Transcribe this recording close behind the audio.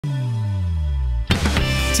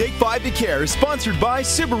Take 5 to Care is sponsored by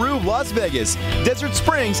Subaru of Las Vegas, Desert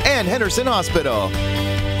Springs, and Henderson Hospital.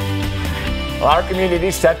 Well, our community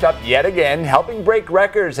stepped up yet again, helping break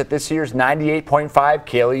records at this year's 98.5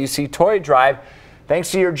 KLUC Toy Drive. Thanks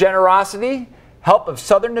to your generosity, Help of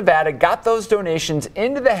Southern Nevada got those donations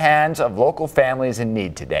into the hands of local families in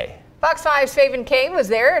need today. Fox 5's Faven Kay was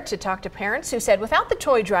there to talk to parents who said without the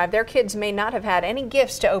toy drive, their kids may not have had any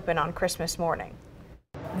gifts to open on Christmas morning.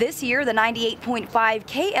 This year, the 98.5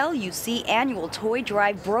 KLUC annual toy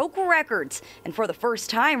drive broke records and for the first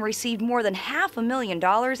time received more than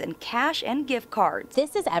 $500,000 in cash and gift cards.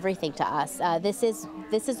 This is everything to us. This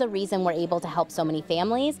is the reason we're able to help so many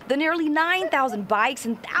families. The nearly 9,000 bikes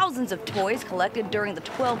and thousands of toys collected during the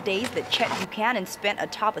 12 days that Chet Buchanan spent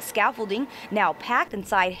atop a scaffolding, now packed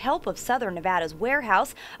inside Help of Southern Nevada's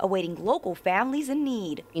warehouse, awaiting local families in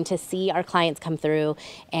need. And to see our clients come through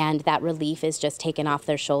and that relief is just taken off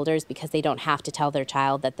their shoulders because they don't have to tell their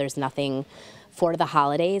child that there's nothing for the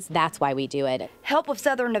holidays. That's why we do it. Help of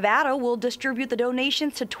Southern Nevada will distribute the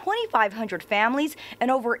donations to 2,500 families and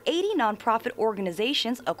over 80 nonprofit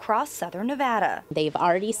organizations across Southern Nevada. They've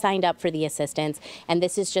already signed up for the assistance, and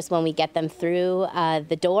this is just when we get them through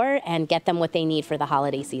the door and get them what they need for the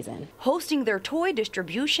holiday season. Hosting their toy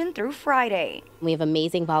distribution through Friday. We have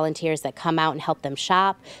amazing volunteers that come out and help them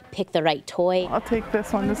shop, pick the right toy. I'll take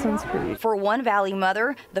this one. This one's free. For one Valley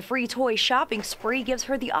mother, the free toy shopping spree gives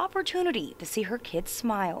her the opportunity to see her kids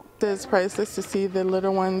smile. It's priceless to see the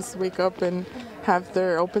little ones wake up and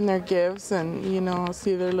open their gifts and, you know,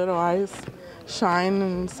 see their little eyes shine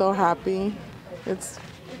and so happy.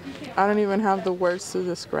 I don't even have the words to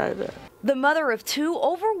describe it. The mother of two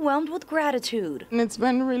overwhelmed with gratitude. And it's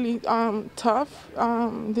been really tough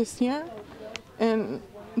this year, and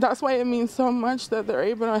that's why it means so much that they're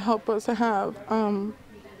able to help us have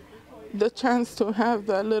the chance to have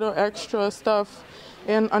that little extra stuff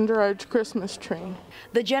under our Christmas tree.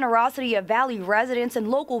 The generosity of Valley residents and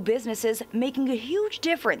local businesses making a huge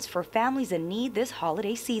difference for families in need this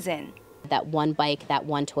holiday season. That one bike, that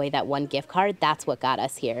one toy, that one gift card, that's what got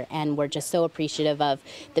us here. And we're just so appreciative of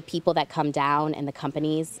the people that come down and the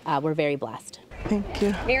companies. We're very blessed. Thank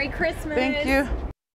you. Merry Christmas. Thank you.